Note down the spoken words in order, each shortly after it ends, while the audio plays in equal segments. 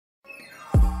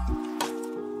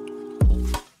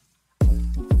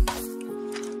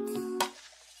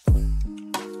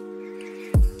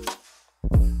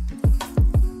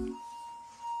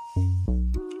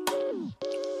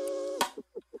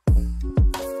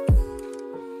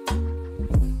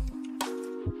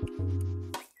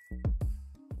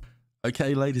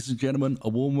Okay, ladies and gentlemen, a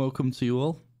warm welcome to you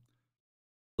all.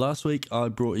 Last week I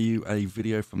brought you a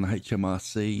video from the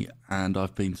Hmrc, and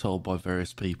I've been told by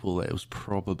various people that it was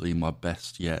probably my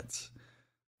best yet.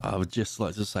 I would just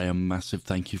like to say a massive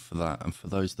thank you for that, and for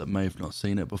those that may have not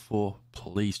seen it before,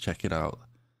 please check it out.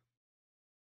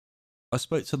 I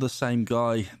spoke to the same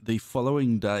guy the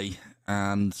following day,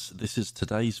 and this is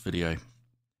today's video.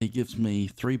 He gives me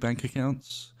 3 bank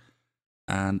accounts,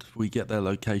 and we get their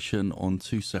location on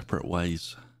 2 separate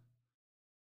ways.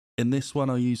 In this one,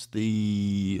 I use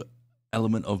the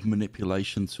element of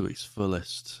manipulation to its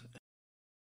fullest.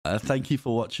 Thank you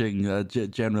for watching.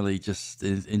 Generally, just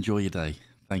enjoy your day.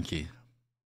 Thank you.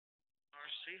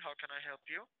 Hmrc, how can I help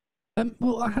you?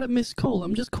 Well, I had a missed call.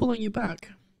 I'm just calling you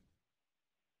back.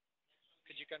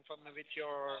 Could you confirm me with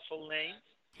your full name?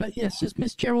 Yes, it's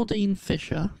Miss Geraldine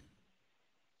Fisher.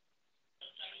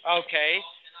 Okay.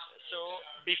 So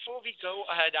before we go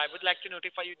ahead, I would like to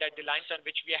notify you that the lines on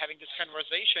which we are having this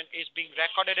conversation is being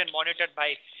recorded and monitored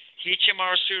by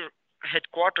Hmrc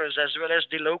headquarters as well as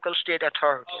the local state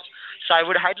authorities. So I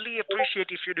would highly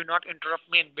appreciate if you do not interrupt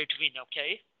me in between,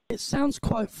 okay? It sounds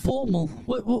quite formal.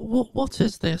 What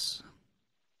is this?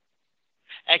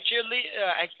 Actually,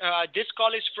 this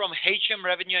call is from HM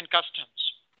Revenue and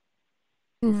Customs.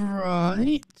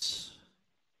 Right.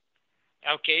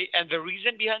 Okay, and the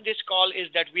reason behind this call is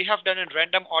that we have done a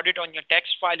random audit on your tax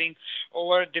filing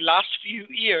over the last few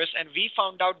years, and we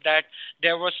found out that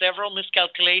there were several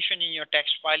miscalculations in your tax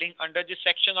filing under the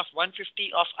section of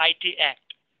 150 of IT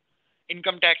Act,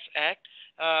 Income Tax Act.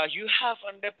 You have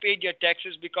underpaid your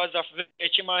taxes because of which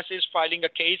HMRC is filing a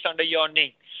case under your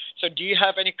name. So do you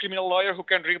have any criminal lawyer who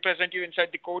can represent you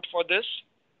inside the court for this?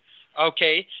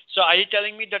 Okay, so are you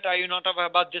telling me that are you not aware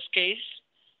about this case?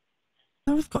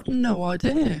 I've got no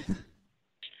idea.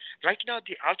 Right now,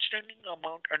 the outstanding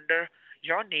amount under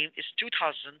your name is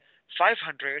 £2,567.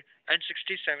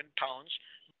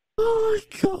 Oh my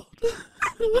God.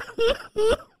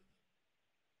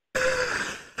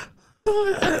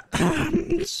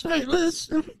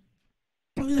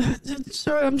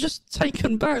 Sorry, I'm just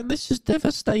taken back. This is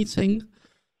devastating.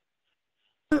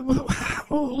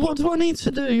 What do I need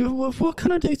to do? What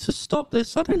can I do to stop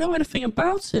this? I don't know anything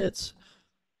about it.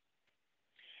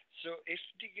 So if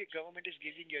the government is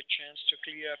giving you a chance to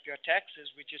clear up your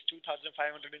taxes, which is £2,567,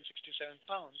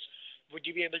 would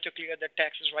you be able to clear the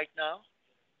taxes right now?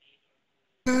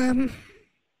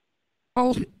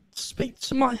 I'll speak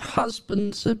to my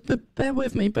husband. So bear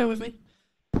with me. Bob.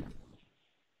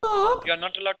 You're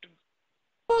not allowed to.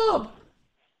 Bob.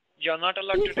 You're not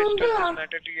allowed to discuss this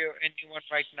matter to anyone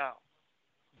right now.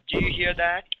 Do you hear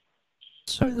that?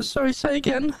 Sorry. Say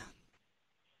again.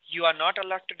 You are not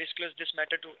allowed to disclose this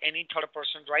matter to any third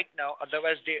person right now,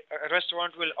 otherwise the arrest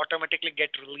warrant will automatically get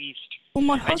released. Well,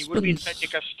 my and you will be husband. inside the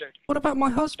custody. What about my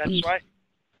husband? That's why.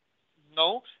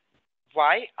 No.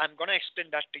 Why? I'm gonna explain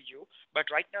that to you.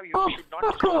 But right now you should not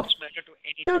disclose this matter to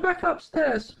any. Go back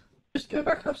upstairs. Just go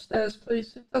back upstairs,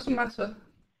 please. It doesn't matter.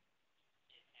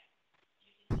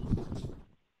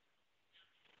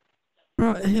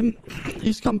 Right,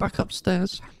 he's gone back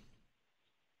upstairs.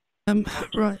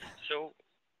 Right. So,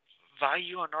 why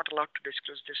you are not allowed to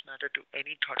disclose this matter to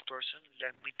any third person,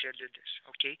 let me tell you this,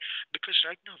 okay? Because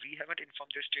right now we haven't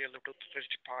informed this to your local police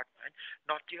department,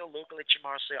 not to your local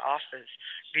HMRC office,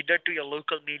 neither to your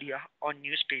local media or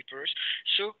newspapers.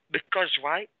 So, because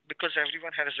why? Because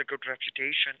everyone has a good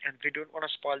reputation and we don't want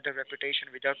to spoil their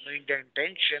reputation without knowing their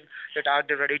intention that are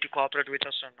they ready to cooperate with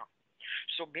us or not.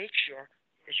 So make sure,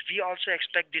 we also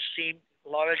expect the same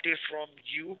loyalty from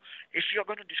you. If you're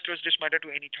going to disclose this matter to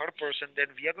any third person, then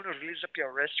we are going to release up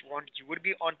your arrest warrant. You would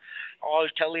be on all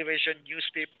television,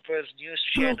 newspapers, news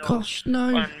channels, Oh gosh,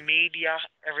 no. on media,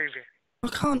 everywhere. I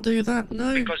can't do that,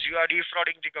 no. Because you are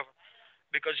defrauding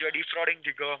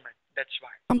the government. That's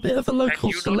why. I'm a bit of a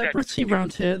local celebrity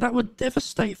around here. That would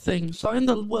devastate things. I'm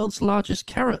the world's largest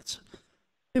carrot.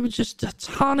 It would just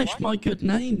tarnish my good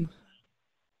name.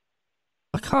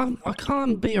 I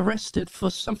can't be arrested for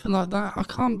something like that. I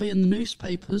can't be in the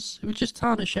newspapers. It would just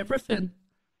tarnish everything.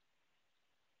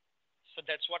 So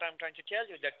that's what I'm trying to tell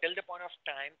you, that till the point of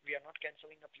time, we are not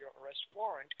cancelling up your arrest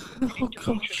warrant. You need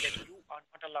to make sure that you are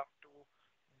not allowed to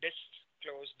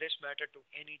disclose this matter to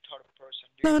any third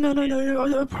person. No.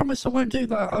 I promise I won't do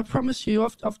that. I promise you.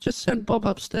 I've just sent Bob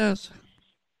upstairs.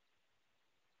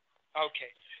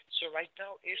 Okay. So right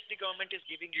now, if the government is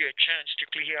giving you a chance to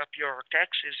clear up your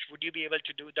taxes, would you be able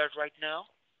to do that right now?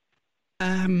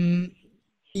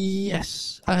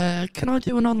 Yes. Can I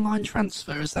do an online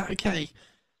transfer? Is that okay?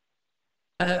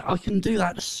 I can do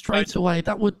that straight away.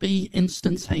 That would be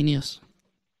instantaneous.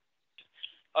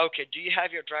 Okay. Do you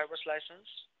have your driver's license?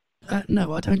 Okay. Do you have your driver's license? Okay. Do you have your driver's license?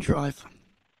 No, I don't drive.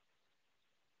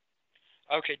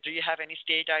 Okay, do you have any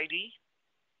state ID?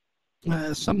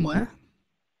 Somewhere.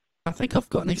 I think I've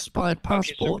got an expired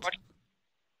passport.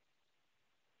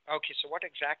 Okay, so what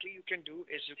exactly you can do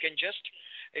is you can just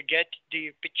get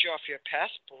the picture of your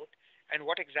passport, and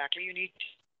what exactly you need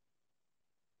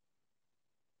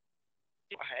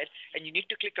ahead, and you need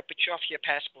to click a picture of your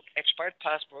passport, expired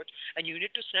passport, and you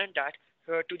need to send that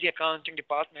to the accounting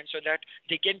department so that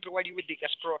they can provide you with the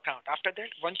escrow account. After that,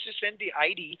 once you send the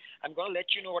ID, I'm going to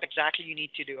let you know what exactly you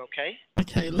need to do, okay?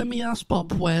 Okay, let me ask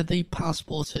Bob where the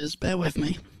passport is. Bear with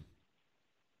me.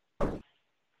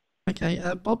 Okay,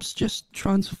 Bob's just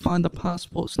trying to find the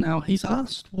passports now. He's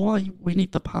asked why we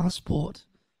need the passport.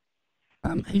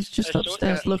 He's just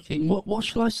upstairs looking. What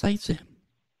shall I say to him?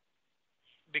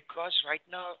 Because right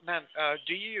now, ma'am,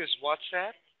 do you use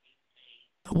WhatsApp?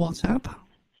 WhatsApp?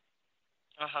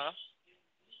 Uh-huh.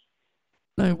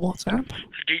 No, WhatsApp?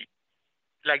 Do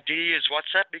you use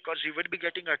WhatsApp? Because you would be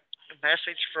getting a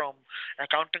message from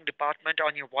accounting department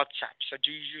on your WhatsApp. So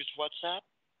do you use WhatsApp?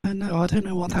 No, I don't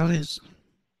know what that is.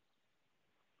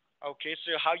 Okay,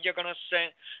 so how you're gonna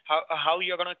send, how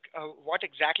you're gonna, what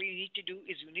exactly you need to do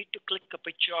is you need to click a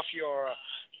picture of your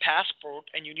passport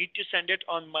and you need to send it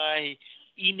on my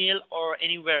email or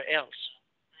anywhere else.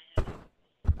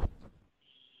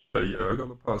 Yeah, I got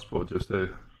the passport just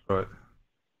here. Right.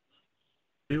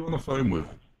 Who are you on the phone with?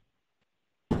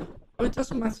 Oh, it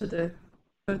doesn't matter, dear.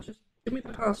 Just give me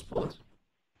the passport.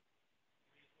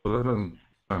 Well, that doesn't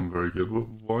sound very good.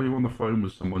 Why are you on the phone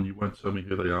with someone you won't tell me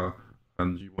who they are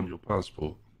and you want your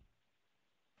passport?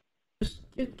 Just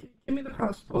give me the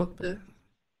passport, dear.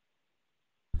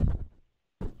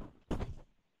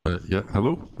 Yeah,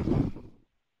 hello?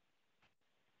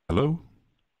 Hello?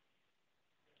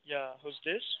 Yeah, who's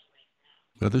this?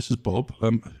 This is Bob.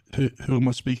 Who am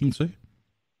I speaking to?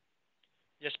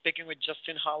 You're speaking with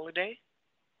Justin Holiday.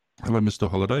 Hello, Mr.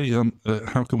 Holiday.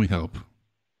 How can we help?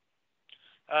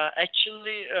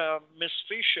 Actually, Miss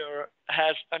Fisher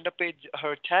has underpaid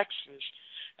her taxes,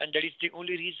 and that is the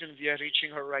only reason we are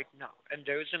reaching her right now. And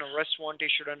there is an arrest warrant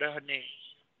issued under her name.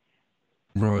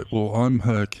 Right. Well, I'm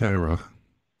her carer.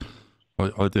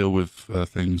 I deal with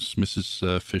things.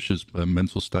 Mrs. Fisher's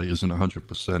mental state isn't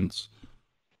 100%.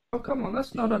 Oh, come on,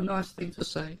 that's not a nice thing to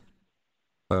say.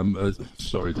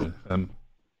 Sorry, dear.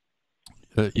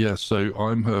 Yeah, so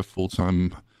I'm her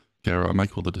full-time carer. I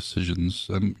make all the decisions.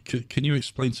 Can you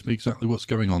explain to me exactly what's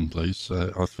going on, please?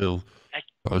 I feel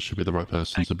I should be the right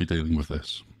person to be dealing with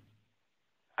this.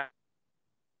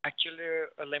 Actually,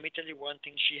 let me tell you one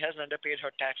thing. She has underpaid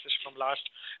her taxes from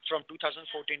 2014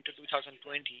 to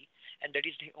 2020, and that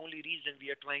is the only reason we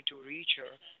are trying to reach her.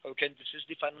 Okay, this is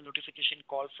the final notification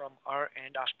call from our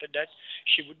end. After that,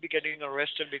 she would be getting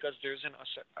arrested because there is an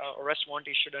arrest warrant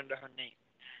issued under her name.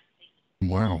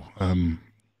 Wow.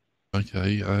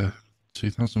 Okay.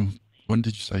 2000. When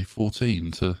did you say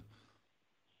 14 to?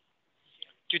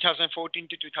 2014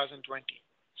 to 2020,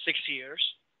 6 years.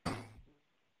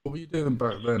 What were you doing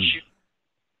back then?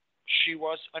 She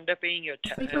was underpaying your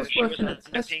I think I was working at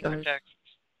Tesco's.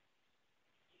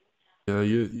 Yeah,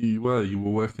 you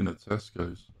were working at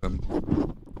Tesco's.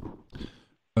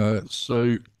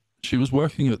 So she was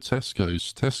working at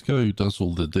Tesco's. Tesco does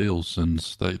all the deals and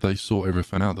they sort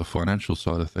everything out, the financial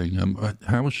side of thing.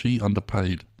 How was she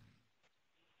underpaid?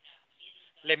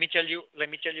 Let me tell you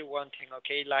one thing,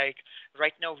 okay? Like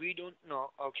right now we don't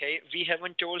know, okay? We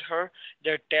haven't told her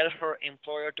that tell her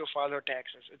employer to file her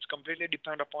taxes. It's completely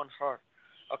depend upon her.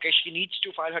 Okay, she needs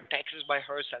to file her taxes by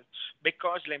herself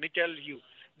because let me tell you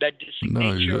that the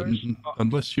signatures. No,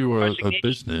 unless you are a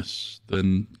business,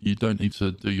 then you don't need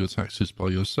to do your taxes by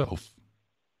yourself.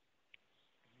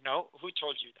 No, who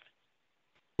told you that?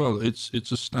 Well,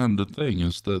 it's a standard thing,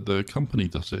 is that the company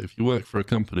does it. If you work for a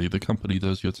company, the company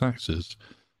does your taxes.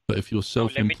 But if you're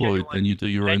self-employed, then you do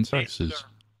your own taxes.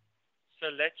 So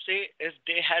let's say if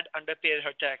they had underpaid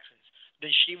her taxes,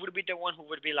 then she would be the one who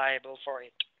would be liable for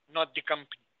it, not the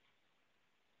company.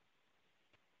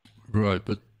 Right,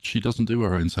 but she doesn't do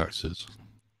her own taxes.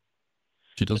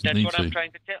 She doesn't need to. That's what I'm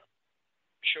trying to tell.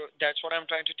 Sure, that's what I'm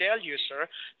trying to tell you, sir.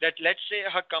 That let's say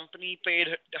her company paid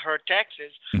her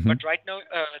taxes, but right now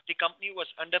the company was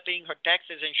underpaying her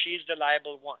taxes, and she's the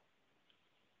liable one.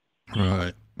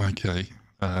 Right. Okay.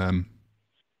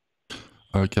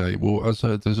 Okay. Well, as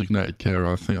a designated carer,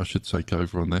 I think I should take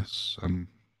over on this.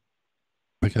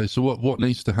 Okay. So what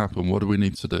needs to happen? What do we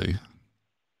need to do?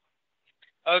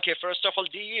 Okay. First of all,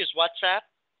 do you use WhatsApp?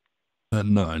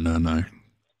 No.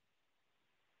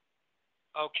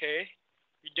 Okay.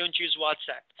 You don't use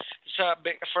WhatsApp. So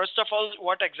first of all,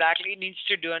 what exactly needs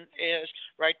to do is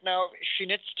right now she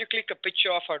needs to click a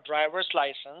picture of her driver's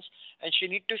license, and she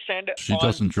need to send She on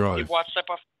doesn't the drive. WhatsApp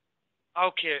of.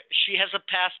 Okay, she has a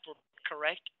passport,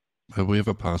 correct? We have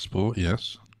a passport,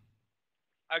 yes.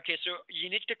 Okay, so you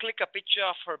need to click a picture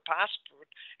of her passport,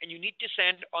 and you need to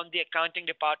send on the accounting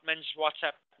department's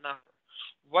WhatsApp number.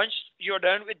 Once you're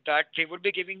done with that, they will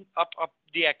be giving up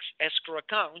the escrow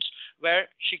accounts where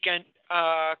she can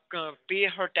pay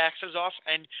her taxes off,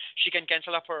 and she can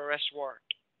cancel up her arrest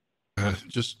warrant.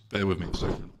 Just bear with me a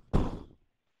second.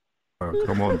 Oh,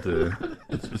 come on, dear.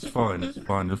 It's fine. It's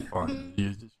fine. It's fine.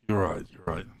 You're right. You're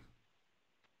right.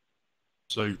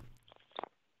 So,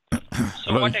 So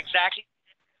hello? what exactly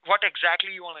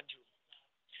you want to do?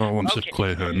 I want to Okay,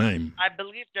 clear her name. I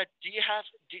believe that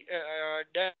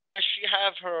does she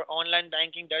have her online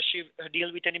banking? Does she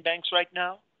deal with any banks right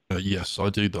now? Yes, I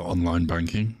do the online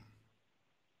banking.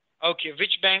 Okay,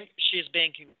 which bank she is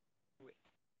banking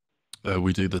with?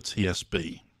 We do the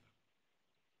TSB.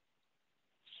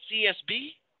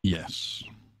 CSB? Yes.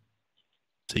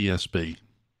 TSB.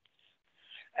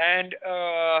 And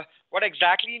what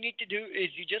exactly you need to do is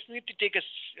you just need to take a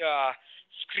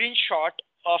screenshot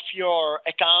of your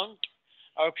account,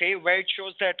 okay, where it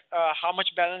shows that how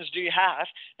much balance do you have,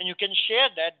 and you can share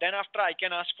that. Then after I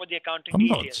can ask for the accounting I'm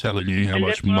details. not telling you how And much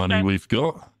let's not money have- we've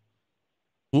got.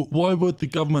 Why would the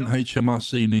government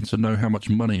HMRC need to know how much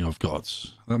money I've got?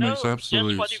 That No, makes just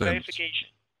absolute for the sense. verification.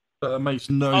 That makes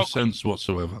no Okay. sense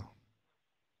whatsoever.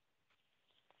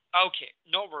 Okay,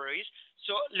 no worries.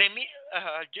 So let me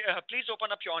please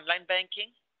open up your online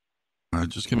banking.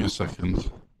 Just give me a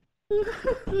second.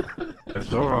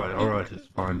 It's all right, it's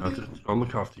fine. I'll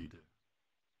look after you, dear.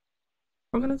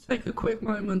 I'm gonna take a quick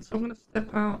moment. I'm gonna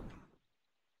step out.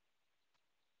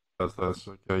 That's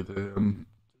okay, dear.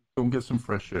 Go and get some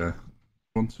fresh air.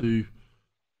 You want to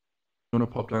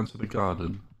pop down to the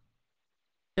garden?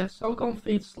 Yes, I'll go and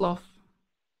feed Sloth.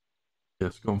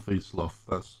 Yes, go and feed Sloth.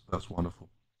 That's wonderful.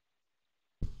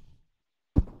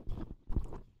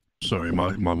 Sorry,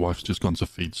 my wife's just gone to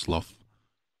feed Sloth.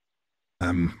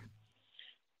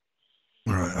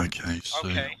 Right, okay, so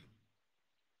Okay.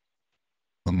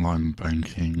 online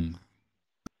banking.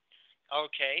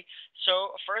 Okay.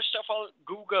 So first of all,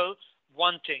 Google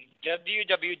one thing: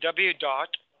 www.gov.uk.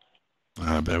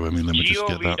 Bear with me, let me just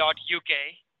get that.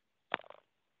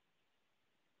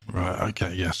 Right,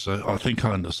 okay, yes, so I think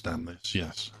I understand this,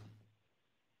 yes.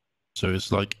 So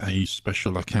it's like a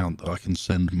special account that I can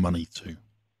send money to.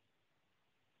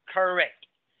 Correct.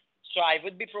 So I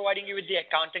would be providing you with the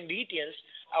accounting details,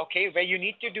 okay, where you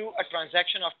need to do a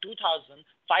transaction of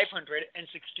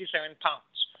 2,567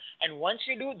 pounds. And once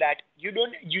you do that, you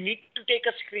need to take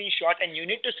a screenshot and you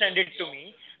need to send it to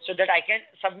me so that I can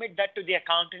submit that to the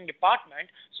accounting department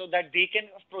so that they can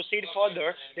proceed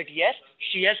further that yes,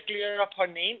 she has cleared up her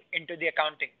name into the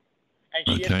accounting and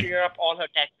she has cleared up all her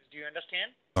taxes. Do you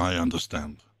understand? I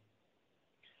understand.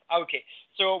 Okay.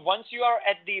 So once you are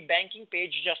at the banking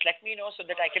page, just let me know so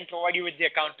that I can provide you with the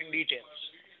accounting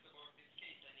details.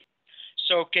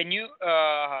 So can you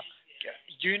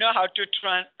do you know how to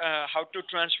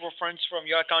transfer funds from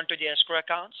your account to the escrow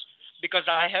accounts? Because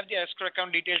I have the escrow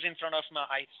account details in front of my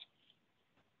eyes.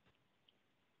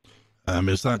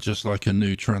 Is that just like a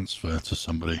new transfer to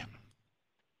somebody?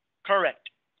 Correct.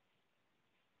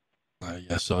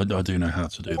 Yes, I do know how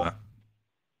to do that.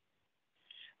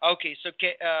 Okay, so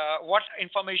what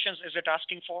information is it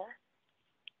asking for?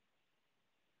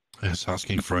 It's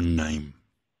asking for a name.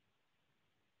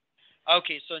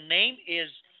 Okay, so name is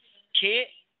K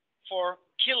for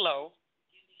kilo.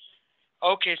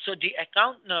 Okay, so the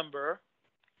account number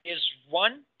is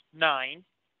 19.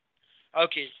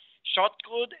 Okay, short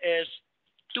code is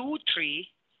 23.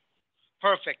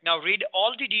 Perfect. Now read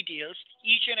all the details,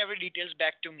 each and every details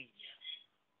back to me.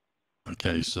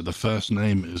 Okay, so the first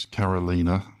name is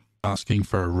Carolina, asking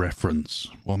for a reference.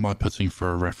 What am I putting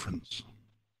for a reference?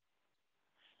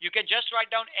 You can just write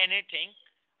down anything.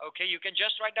 Okay, you can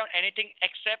just write down anything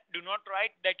except do not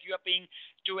write that you are paying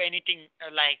to anything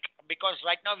because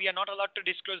right now we are not allowed to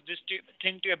disclose this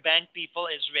thing to a bank people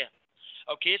as well.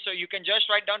 Okay, so you can just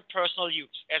write down personal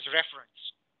use as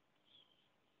reference.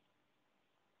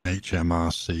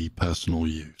 HMRC personal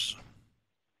use.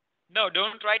 No,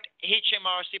 don't write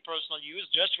HMRC personal use.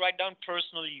 Just write down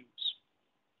personal use.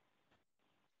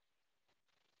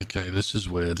 Okay, this is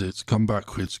weird. It's come back,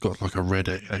 it's got like a red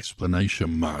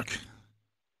explanation mark.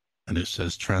 And it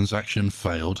says transaction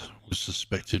failed with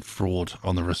suspected fraud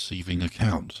on the receiving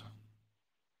account.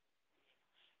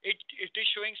 It is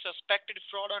showing suspected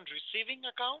fraud on receiving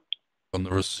account? On the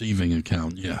receiving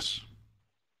account, yes.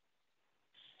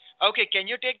 Okay, can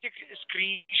you take the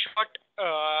screenshot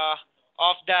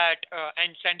of that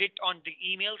and send it on the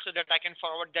email so that I can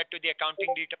forward that to the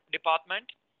accounting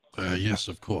department? Yes,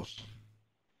 of course.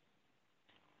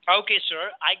 Okay,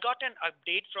 sir. I got an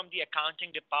update from the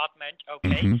accounting department.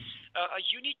 Okay,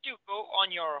 you need to go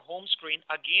on your home screen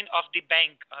again of the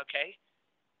bank. Okay.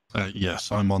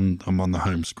 Yes, I'm on the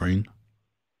home screen.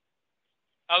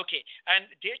 Okay, and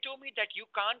they told me that you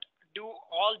can't do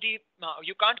all the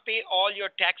you can't pay all your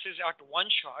taxes at one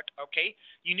shot. Okay,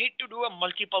 you need to do a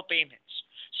multiple payments.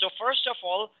 So first of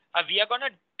all, we are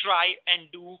gonna try and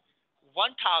do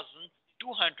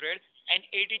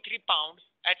 £1,283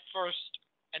 at first,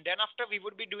 and then after we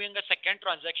would be doing a second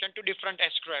transaction to different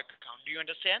escrow account. Do you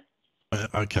understand?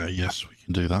 Okay, yes, we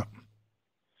can do that.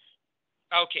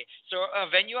 Okay, so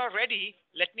when you are ready,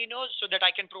 let me know so that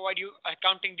I can provide you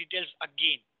accounting details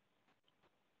again.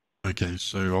 Okay,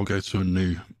 so I'll go to a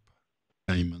new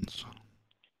payment.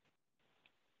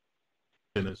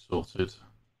 Get it sorted.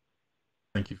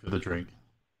 Thank you for the drink.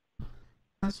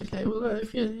 That's okay. Well,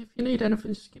 if you need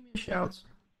anything, just give me a shout.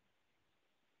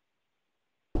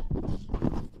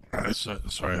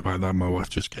 Sorry about that. My wife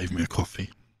just gave me a coffee.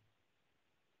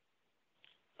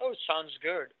 Oh, sounds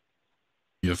good.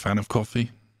 You a fan of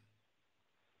coffee?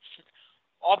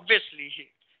 Obviously.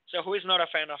 So who is not a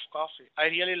fan of coffee? I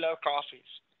really love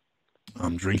coffees.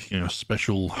 I'm drinking a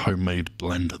special homemade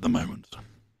blend at the moment.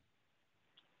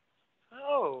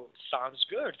 Oh, sounds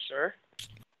good, sir.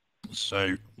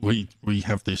 So we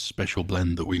have this special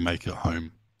blend that we make at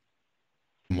home.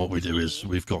 And what we do is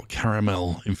we've got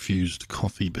caramel infused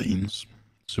coffee beans.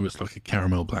 So it's like a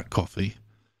caramel black coffee.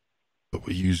 But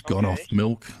we use gone off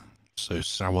milk, so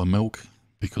sour milk,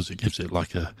 because it gives it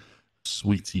like a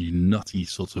sweety, nutty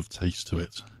sort of taste to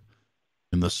it.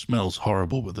 And the smell's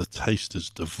horrible, but the taste is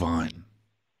divine.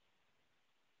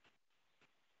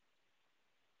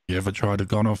 You ever tried a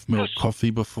gone off milk coffee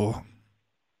before?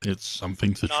 It's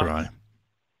something to try.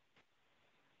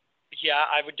 Yeah,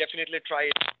 I would definitely try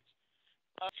it.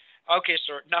 Okay,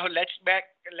 sir. Now let's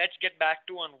get back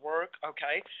to on work.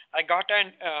 Okay, I got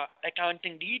an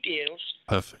accounting details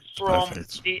from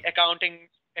the accounting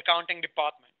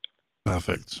department.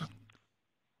 Perfect.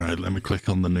 All right, let me click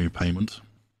on the new payment.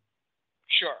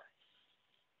 Sure.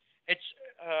 It's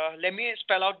let me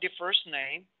spell out the first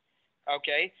name.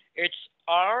 Okay, it's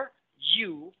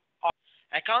RU.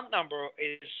 Account number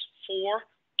is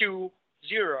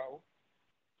 420,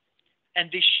 and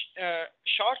the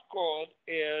short code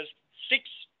is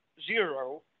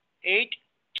 608.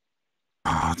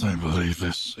 I don't believe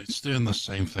this. It's doing the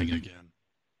same thing again.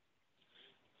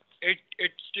 It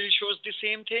still shows the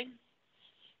same thing?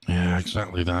 Yeah,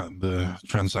 exactly that. The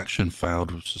transaction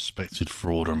failed with suspected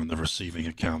fraud on the receiving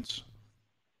accounts.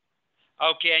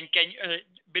 Okay, and can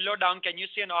below down, can you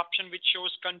see an option which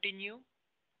shows continue?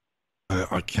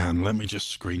 I can. Let me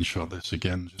just screenshot this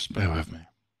again. Just bear with me.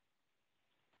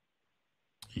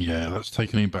 Yeah, that's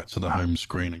taking me back to the home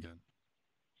screen again.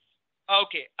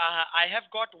 Okay, I have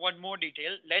got one more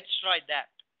detail. Let's try that.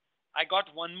 I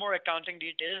got one more accounting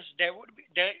details.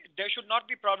 There should not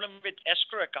be problem with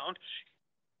escrow account.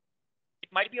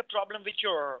 It might be a problem with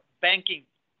your banking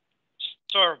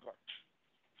server.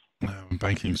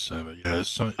 Banking server, yeah.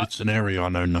 So it's an area I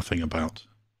know nothing about.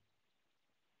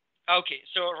 Okay,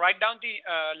 so write down the,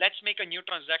 let's make a new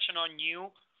transaction on new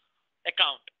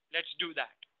account. Let's do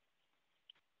that.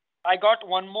 I got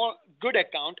one more good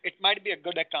account. It might be a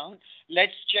good account.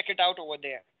 Let's check it out over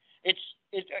there. It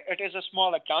is a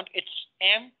small account. It's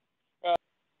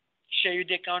show you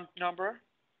the account number.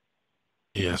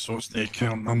 Yes, what's the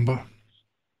account number?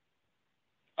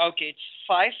 Okay, it's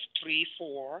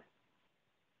 534.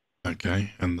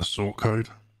 Okay, and the sort code?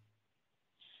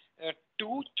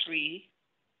 23.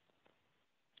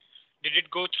 Did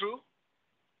it go through?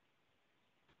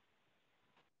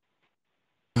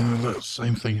 Look,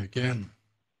 same thing again.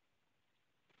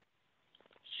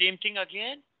 Same thing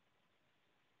again?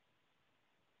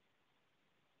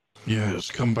 Yeah, it's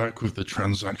come back with the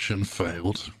transaction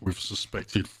failed with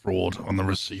suspected fraud on the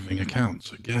receiving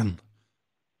accounts again.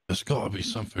 There's got to be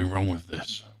something wrong with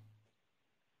this.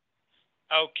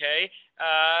 Okay.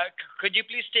 Could you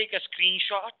please take a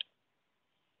screenshot?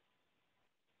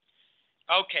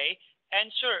 Okay.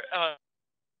 And sir,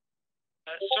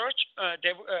 search.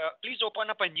 Please open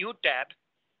up a new tab.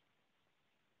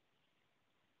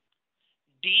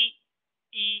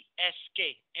 DESK.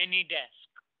 Anydesk.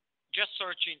 Just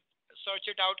search it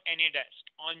out. Anydesk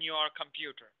on your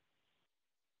computer.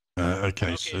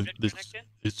 Okay, so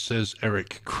it says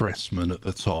Eric Cressman at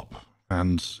the top,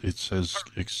 and it says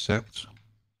accept.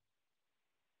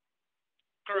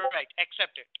 Correct.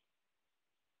 Accept it.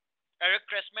 Eric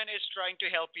Cressman is trying to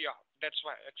help you out. That's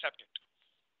why. Accept it.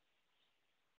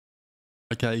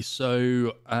 Okay,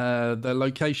 so the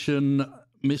location,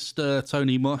 Mr.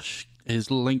 Tony Mosh,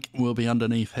 his link will be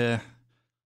underneath here.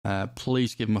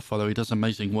 Please give him a follow. He does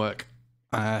amazing work.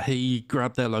 He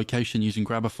grabbed their location using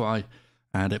Grabify,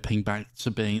 and it pinged back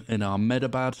to being in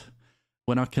Ahmedabad.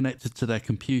 When I connected to their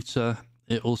computer,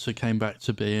 it also came back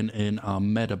to being in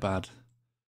Ahmedabad.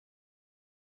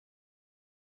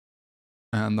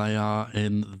 And they are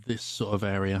in this sort of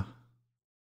area.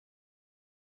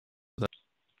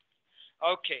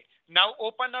 Okay. Now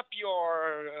open up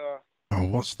your... Oh,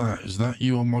 what's that? Is that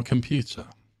you on my computer?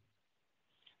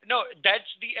 No,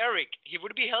 that's the Eric. He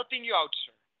would be helping you out,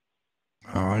 sir.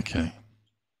 Oh, okay.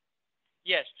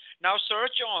 Yes. Now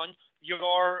search on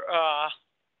your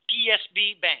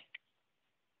TSB bank.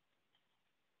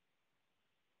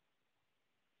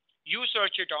 You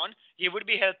search it on. He would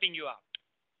be helping you out.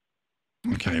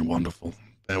 Okay, wonderful.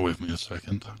 Bear with me a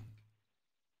second.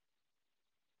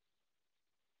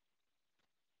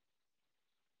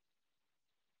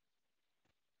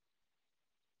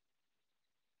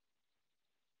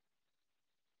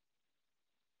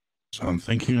 So I'm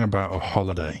thinking about a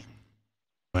holiday.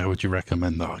 Where would you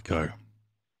recommend that I go?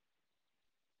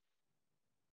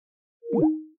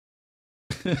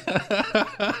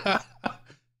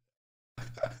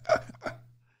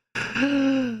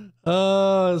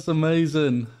 Oh, it's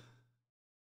amazing.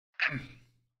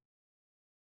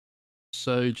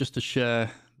 So just to share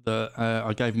that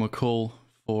I gave them a call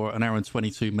for an hour and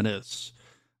 22 minutes.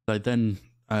 They then,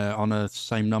 on a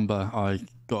same number, I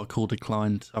got a call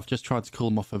declined. I've just tried to call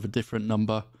them off of a different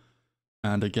number.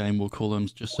 And again, we'll call them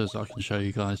just as I can show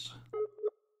you guys.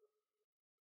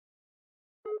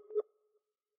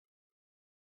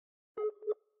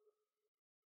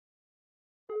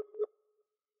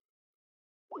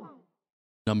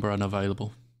 Number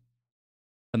unavailable.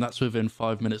 And that's within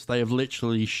 5 minutes. They have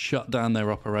literally shut down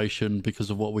their operation because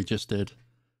of what we just did.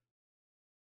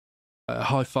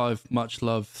 High five, much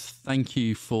love. Thank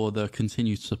you for the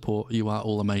continued support. You are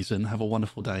all amazing. Have a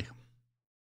wonderful day.